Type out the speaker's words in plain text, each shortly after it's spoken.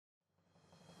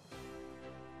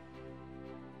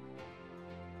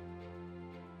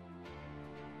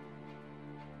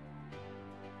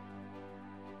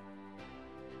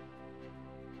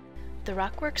The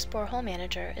RockWorks Borehole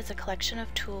Manager is a collection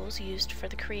of tools used for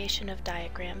the creation of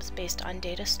diagrams based on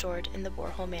data stored in the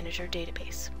Borehole Manager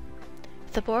database.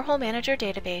 The Borehole Manager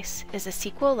database is a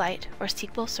SQLite or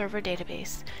SQL Server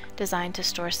database designed to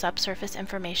store subsurface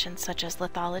information such as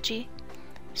lithology,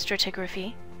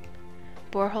 stratigraphy,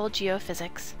 borehole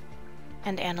geophysics,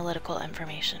 and analytical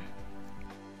information.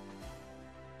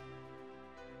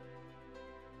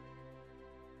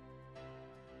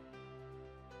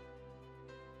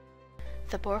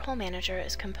 The Borehole Manager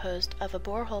is composed of a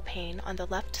borehole pane on the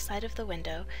left side of the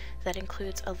window that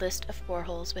includes a list of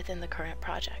boreholes within the current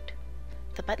project.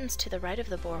 The buttons to the right of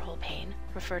the borehole pane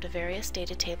refer to various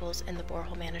data tables in the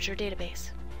Borehole Manager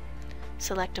database.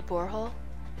 Select a borehole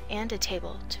and a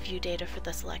table to view data for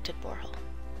the selected borehole.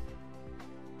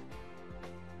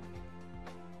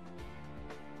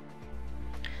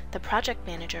 The Project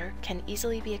Manager can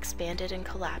easily be expanded and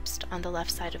collapsed on the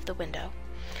left side of the window,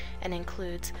 and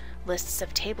includes lists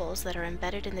of tables that are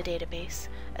embedded in the database,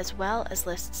 as well as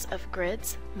lists of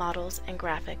grids, models, and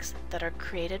graphics that are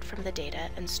created from the data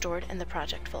and stored in the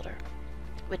project folder,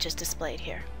 which is displayed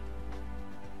here.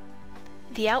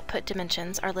 The output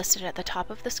dimensions are listed at the top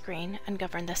of the screen and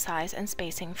govern the size and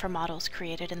spacing for models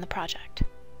created in the project.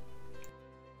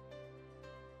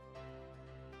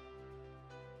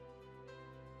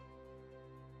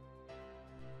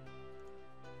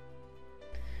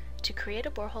 To create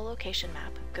a borehole location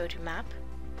map, go to Map,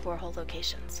 Borehole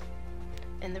Locations.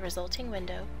 In the resulting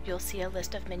window, you'll see a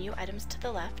list of menu items to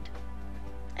the left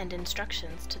and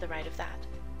instructions to the right of that.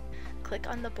 Click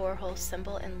on the Borehole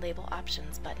Symbol and Label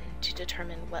Options button to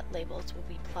determine what labels will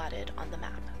be plotted on the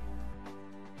map.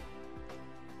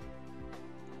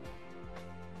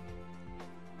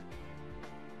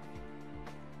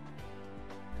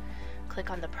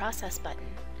 Click on the Process button,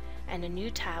 and a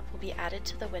new tab will be added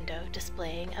to the window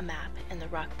displaying a map in the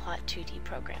RockPlot 2D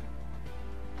program.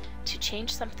 To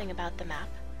change something about the map,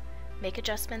 make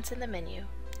adjustments in the menu,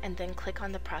 and then click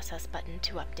on the Process button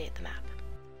to update the map.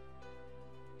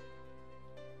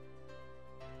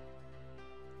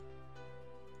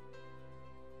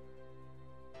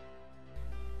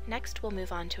 Next, we'll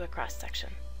move on to a cross-section.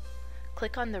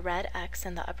 Click on the red X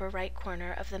in the upper right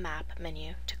corner of the Map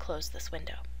menu to close this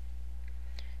window.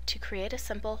 To create a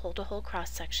simple hole-to-hole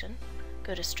cross-section,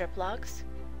 go to Strip Logs,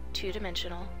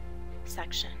 Two-Dimensional,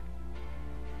 Section.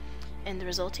 In the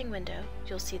resulting window,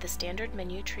 you'll see the standard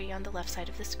menu tree on the left side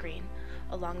of the screen,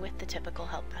 along with the typical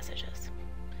help messages.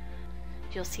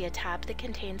 You'll see a tab that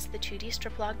contains the 2D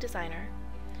Strip Log Designer,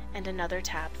 and another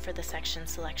tab for the section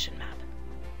selection map.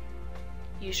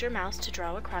 Use your mouse to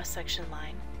draw a cross-section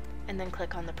line, and then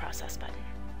click on the Process button.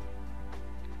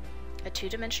 A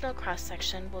two-dimensional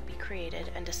cross-section will be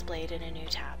created and displayed in a new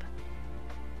tab.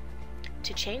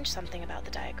 To change something about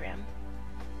the diagram,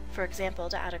 for example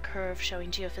to add a curve showing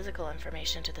geophysical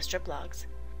information to the strip logs,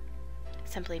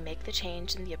 simply make the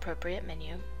change in the appropriate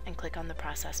menu and click on the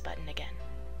Process button again.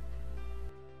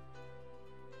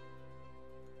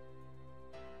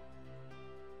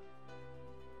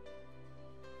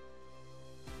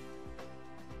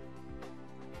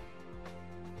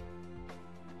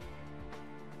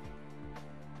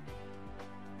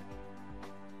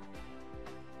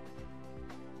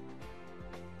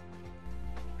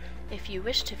 If you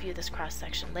wish to view this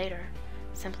cross-section later,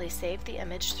 simply save the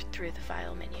image through the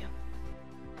File menu.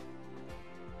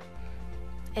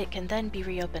 It can then be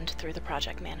reopened through the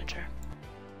Project Manager.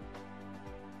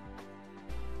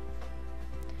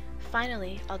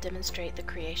 Finally, I'll demonstrate the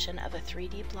creation of a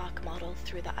 3D block model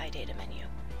through the iData menu.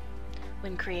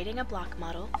 When creating a block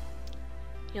model,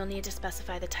 you'll need to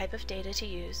specify the type of data to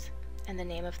use and the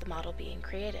name of the model being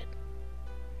created.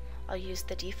 I'll use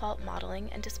the default modeling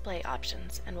and display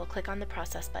options and will click on the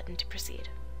Process button to proceed.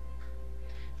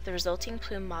 The resulting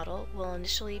plume model will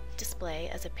initially display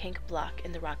as a pink block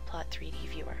in the RockPlot 3D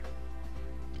viewer.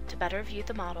 To better view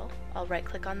the model, I'll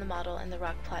right-click on the model in the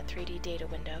RockPlot 3D data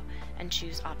window and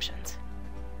choose Options.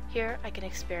 Here I can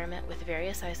experiment with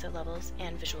various ISO levels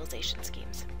and visualization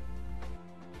schemes.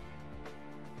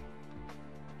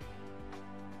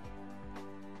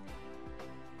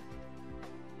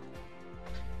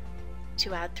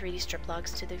 To add 3D strip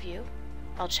logs to the view,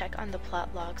 I'll check on the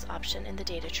Plot Logs option in the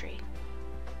data tree.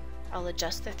 I'll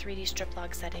adjust the 3D strip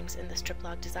log settings in the Strip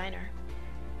Log Designer,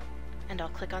 and I'll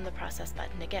click on the Process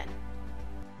button again.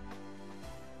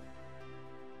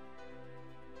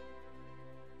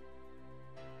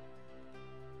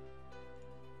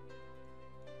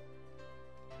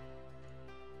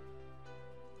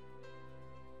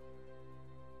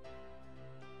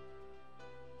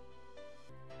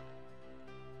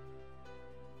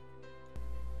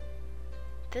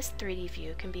 This 3D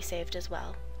view can be saved as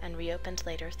well, and reopened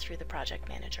later through the project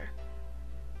manager.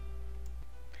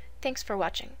 Thanks for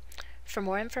watching. For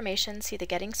more information, see the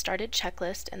Getting Started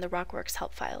checklist and the Rockworks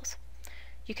help files.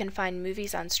 You can find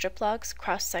movies on strip logs,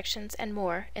 cross sections, and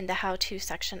more in the How To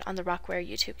section on the Rockware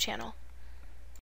YouTube channel.